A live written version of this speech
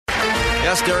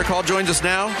Yes, Derek Hall joins us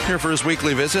now, here for his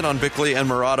weekly visit on Bickley and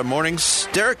Marotta Mornings.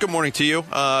 Derek, good morning to you.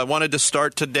 I wanted to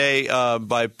start today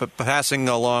by passing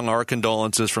along our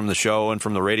condolences from the show and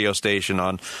from the radio station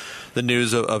on the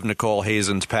news of Nicole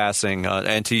Hazen's passing,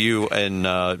 and to you and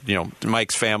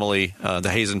Mike's family, the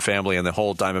Hazen family, and the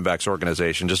whole Diamondbacks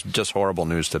organization. Just horrible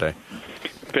news today.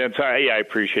 Vince, I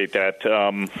appreciate that.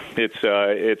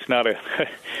 It's not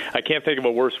I can't think of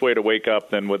a worse way to wake up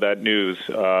than with that news.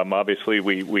 Obviously,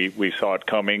 we saw it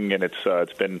coming, and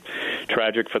it's been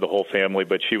tragic for the whole family.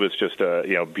 But she was just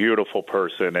a beautiful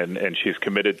person, and she's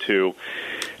committed to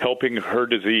helping her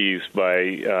disease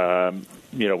by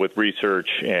with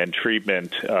research and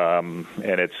treatment, and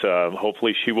it's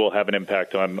hopefully she will have an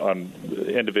impact on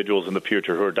individuals in the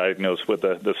future who are diagnosed with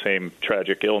the same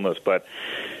tragic illness. But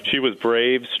she was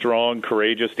brave, strong,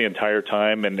 courageous the entire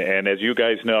time, and as you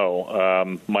guys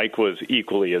know, Mike was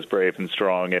equally as brave and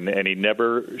strong, and he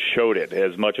never showed it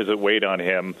as much as it weighed on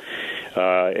him.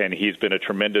 And he's been a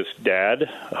tremendous dad,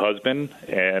 husband,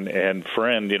 and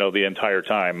friend, the entire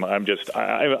time.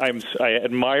 I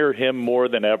admire him more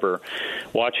than ever.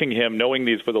 Watching him, knowing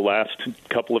these were the last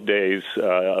couple of days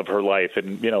of her life,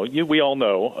 and we all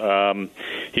know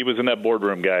he was in that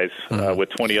boardroom, guys, with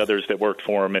 20 others that worked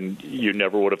for him, and you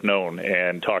never would have known.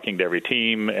 And talking to every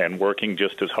team and working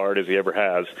just as hard as he ever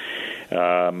has,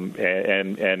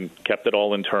 and kept it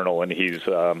all internal. And he's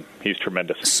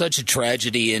tremendous. Such a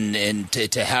tragedy, and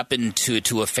to happen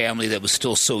to a family that was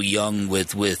still so young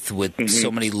with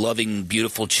so many loving,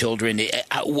 beautiful children.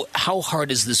 How hard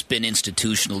has this been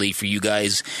institutionally for you guys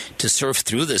to surf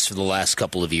through this for the last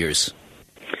couple of years?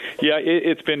 Yeah,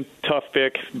 it's been tough,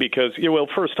 Vic, because,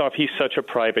 first off, he's such a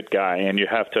private guy, and you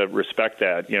have to respect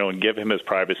that, and give him his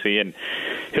privacy. And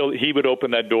he would open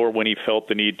that door when he felt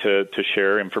the need to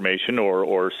share information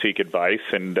or seek advice.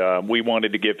 And we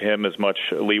wanted to give him as much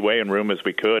leeway and room as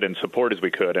we could and support as we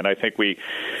could. And I think we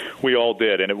all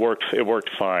did, and it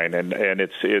worked fine. And it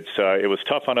was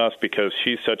tough on us because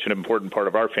she's such an important part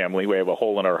of our family. We have a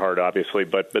hole in our heart, obviously,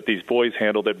 but these boys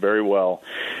handled it very well.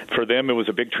 For them, it was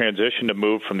a big transition to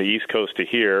move from the East Coast to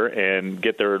here and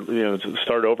get their,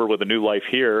 start over with a new life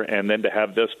here, and then to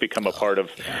have this become a part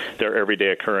of their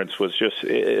everyday occurrence was just,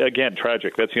 again,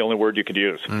 tragic. That's the only word you could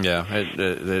use. Yeah,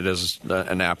 it is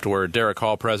an apt word. Derek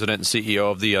Hall, President and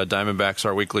CEO of the Diamondbacks,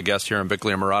 our weekly guest here on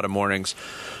Bickley and Marotta Mornings.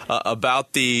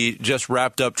 About the just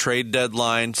wrapped up trade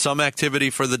deadline, some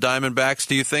activity for the Diamondbacks.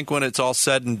 Do you think when it's all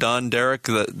said and done, Derek,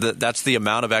 that's the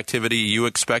amount of activity you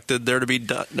expected there to be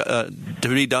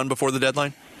done before the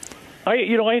deadline? I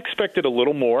expected a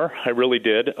little more. I really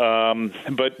did.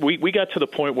 But we got to the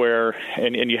point where,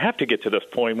 and you have to get to this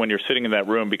point when you're sitting in that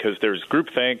room because there's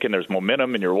groupthink and there's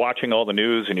momentum and you're watching all the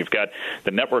news and you've got the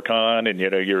network on and,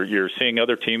 you're seeing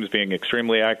other teams being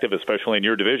extremely active, especially in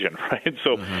your division, right?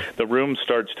 So the room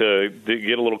starts to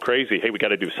get a little crazy. Hey, we got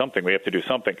to do something. We have to do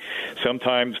something.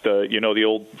 Sometimes the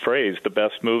old phrase, the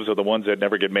best moves are the ones that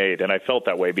never get made. And I felt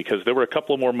that way because there were a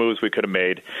couple of more moves we could have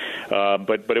made.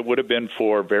 But it would have been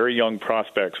for very young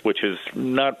prospects, which is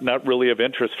not really of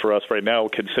interest for us right now,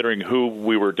 considering who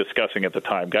we were discussing at the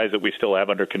time, guys that we still have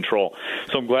under control.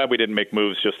 So I'm glad we didn't make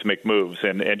moves just to make moves.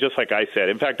 And just like I said,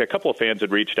 in fact, a couple of fans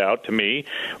had reached out to me,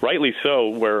 rightly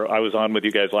so, where I was on with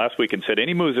you guys last week and said,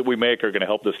 any moves that we make are going to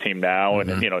help this team now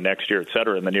and, next year, et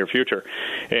cetera, in the near future.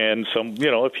 And some,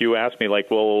 if you ask me, like,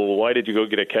 well, why did you go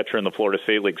get a catcher in the Florida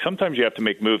State League? Sometimes you have to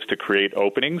make moves to create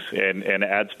openings and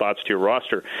add spots to your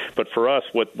roster. But for us,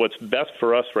 what's best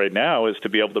for us right now is to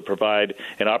be able to provide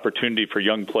an opportunity for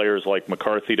young players like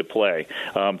McCarthy to play,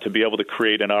 to be able to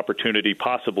create an opportunity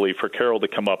possibly for Carroll to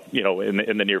come up,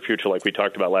 in the near future, like we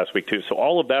talked about last week too. So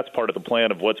all of that's part of the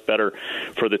plan of what's better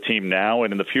for the team now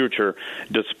and in the future,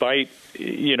 despite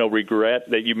regret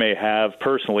that you may have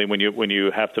personally when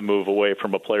you have to move away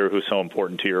from a player who's so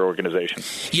important to your organization.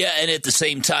 Yeah, and at the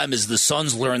same time, as the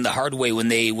Suns learned the hard way when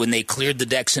they cleared the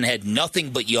decks and had nothing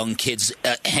but young kids,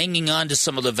 hanging on to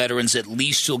some of the veterans, at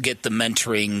least you'll get the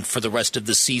mentoring for the rest of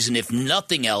the season, if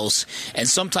nothing else. And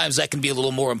sometimes that can be a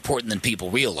little more important than people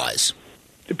realize.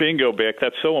 Bingo, Bick.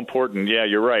 That's so important. Yeah,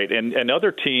 you're right. And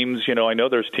other teams, I know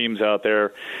there's teams out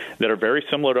there that are very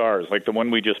similar to ours, like the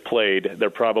one we just played. They're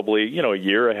probably, a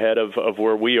year ahead of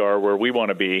where we are, where we want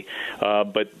to be.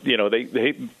 But,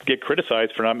 they get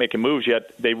criticized for not making moves,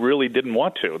 yet they really didn't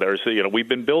want to. There's, we've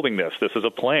been building this. This is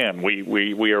a plan.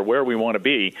 We are where we want to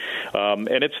be. And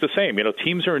it's the same.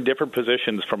 Teams are in different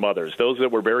positions from others. Those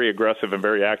that were very aggressive and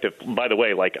very active, by the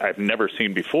way, like I've never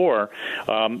seen before,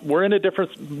 we're in a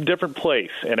different place.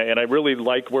 and I really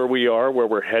like where we are, where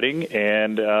we're heading,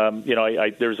 and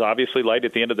there's obviously light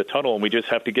at the end of the tunnel, and we just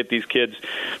have to get these kids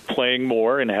playing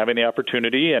more and having the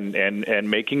opportunity and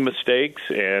making mistakes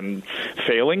and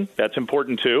failing. That's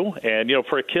important too. And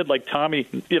for a kid like Tommy,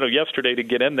 yesterday to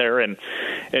get in there and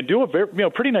do a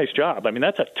very, pretty nice job. I mean,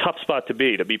 that's a tough spot to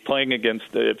be playing against,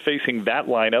 facing that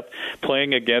lineup,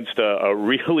 playing against a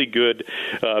really good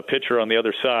pitcher on the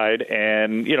other side,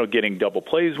 and getting double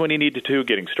plays when he needed to,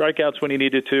 getting strikeouts when he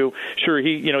needed to. Sure,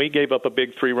 he gave up a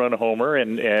big 3-run homer,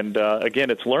 and again,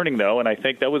 it's learning though, and I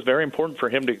think that was very important for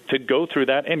him to go through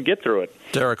that and get through it.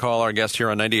 Derek Hall, our guest here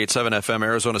on 98.7 FM,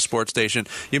 Arizona Sports Station.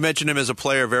 You mentioned him as a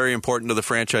player, very important to the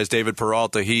franchise, David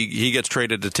Peralta. He gets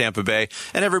traded to Tampa Bay,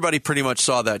 and everybody pretty much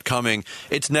saw that coming.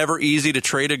 It's never easy to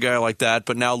trade a guy like that,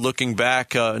 but now looking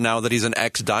back, now that he's an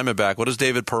ex-Diamondback, what does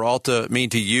David Peralta mean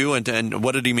to you, and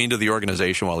what did he mean to the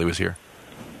organization while he was here?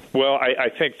 Well, I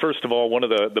think, first of all, one of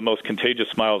the most contagious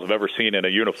smiles I've ever seen in a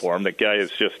uniform. That guy is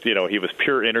just, he was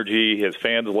pure energy. His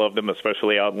fans loved him,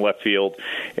 especially out in left field.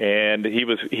 And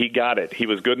he got it. He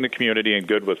was good in the community and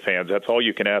good with fans. That's all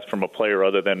you can ask from a player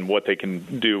other than what they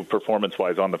can do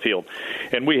performance-wise on the field.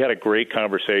 And we had a great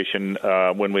conversation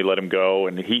when we let him go.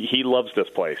 And he loves this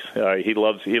place. He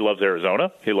loves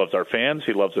Arizona. He loves our fans.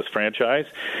 He loves this franchise.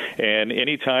 And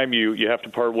anytime you have to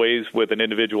part ways with an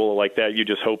individual like that, you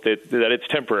just hope that it's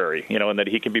temporary. And that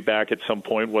he can be back at some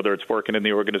point, whether it's working in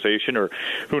the organization or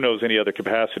who knows any other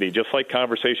capacity, just like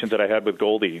conversations that I had with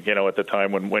Goldie, at the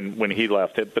time when he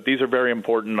left it. But these are very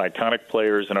important, iconic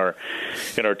players in our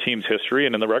team's history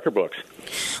and in the record books.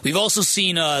 We've also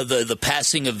seen the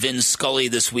passing of Vin Scully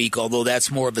this week, although that's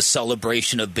more of a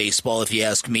celebration of baseball, if you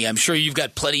ask me. I'm sure you've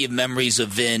got plenty of memories of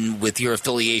Vin with your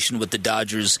affiliation with the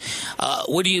Dodgers.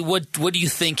 What do you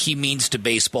think he means to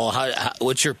baseball?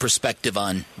 What's your perspective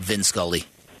on Vin Scully?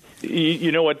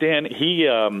 You know what, Dan?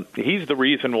 He's the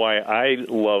reason why I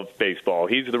love baseball.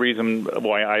 He's the reason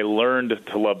why I learned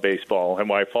to love baseball and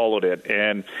why I followed it.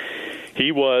 And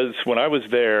he was, when I was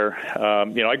there,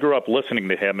 I grew up listening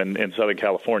to him in Southern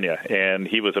California, and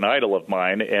he was an idol of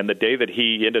mine. And the day that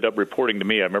he ended up reporting to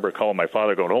me, I remember calling my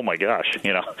father going, oh, my gosh,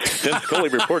 Vin Scully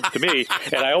reports to me.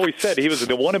 And I always said he was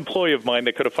the one employee of mine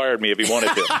that could have fired me if he wanted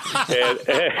to.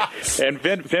 And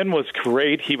Vin was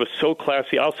great. He was so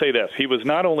classy. I'll say this. He was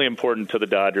not only important to the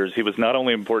Dodgers. He was not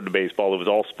only important to baseball. It was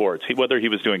all sports. Whether he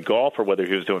was doing golf or whether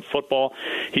he was doing football,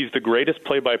 he's the greatest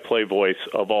play-by-play voice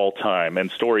of all time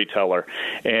and storyteller.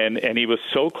 And he was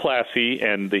so classy,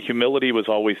 and the humility was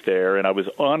always there, and I was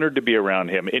honored to be around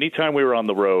him. Anytime we were on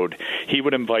the road, he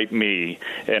would invite me,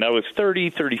 and I was 30,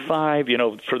 35,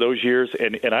 for those years,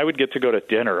 and I would get to go to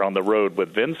dinner on the road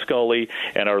with Vin Scully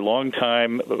and our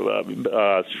longtime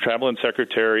traveling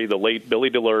secretary, the late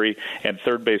Billy DeLury, and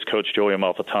third base coach Joey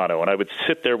Amalfitano. And I would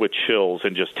sit there with chills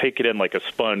and just take it in like a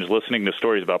sponge, listening to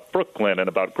stories about Brooklyn and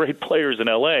about great players in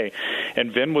L.A.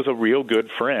 And Vin was a real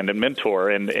good friend and mentor,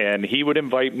 and he would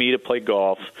invite me to play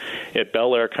golf at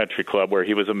Bel Air Country Club, where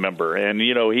he was a member. And,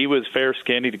 he was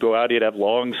fair-skinned. He'd go out, he'd have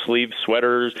long-sleeve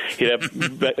sweaters, he'd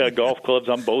have golf clubs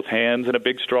on both hands and a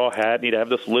big straw hat, and he'd have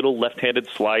this little left-handed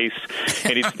slice,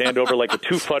 and he'd stand over like a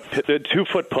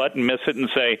two-foot putt and miss it and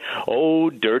say, oh,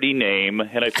 dirty name.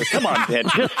 And I said, come on, man,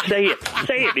 just say it.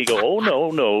 Say it. He'd go,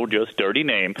 oh, no, just dirty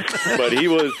name. But he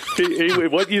was,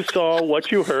 what you saw,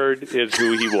 what you heard is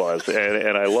who he was.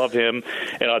 And I love him.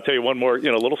 And I'll tell you one more,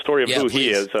 little story of who he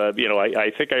is.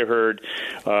 I think I heard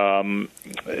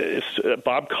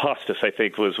Bob Costas, I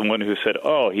think, was the one who said,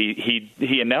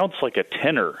 he announced like a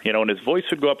tenor, and his voice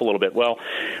would go up a little bit. Well,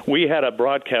 we had a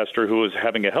broadcaster who was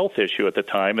having a health issue at the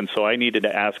time, and so I needed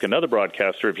to ask another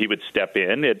broadcaster if he would step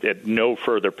in at no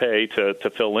further pay to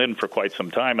fill in for quite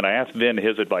some time. And I asked Vin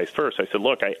his advice first. I said,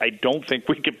 look, I don't think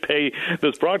we could pay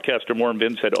this broadcaster more. And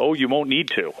Vin said, oh, you won't need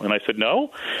to. And I said,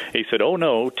 no? He said, oh,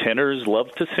 no, tenors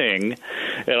love to sing.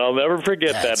 And I'll never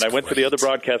forget that. And I went to the other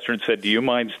broadcaster and said, do you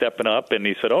mind stepping up? And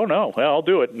he said, oh, no, well, I'll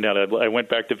do it. And I went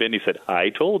back to Vin. He said, I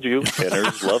told you,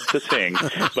 tenors love to sing.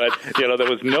 But, there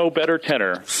was no better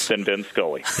tenor than Vin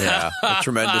Scully. Yeah, a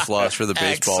tremendous loss for the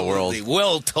baseball world.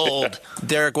 Well told.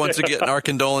 Derek, once again, our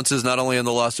condolences not only on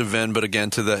the loss of Vin, but again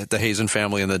to the Hazen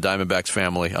family and the Diamondbacks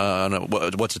family.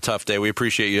 What's a tough day. We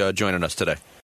appreciate you joining us today.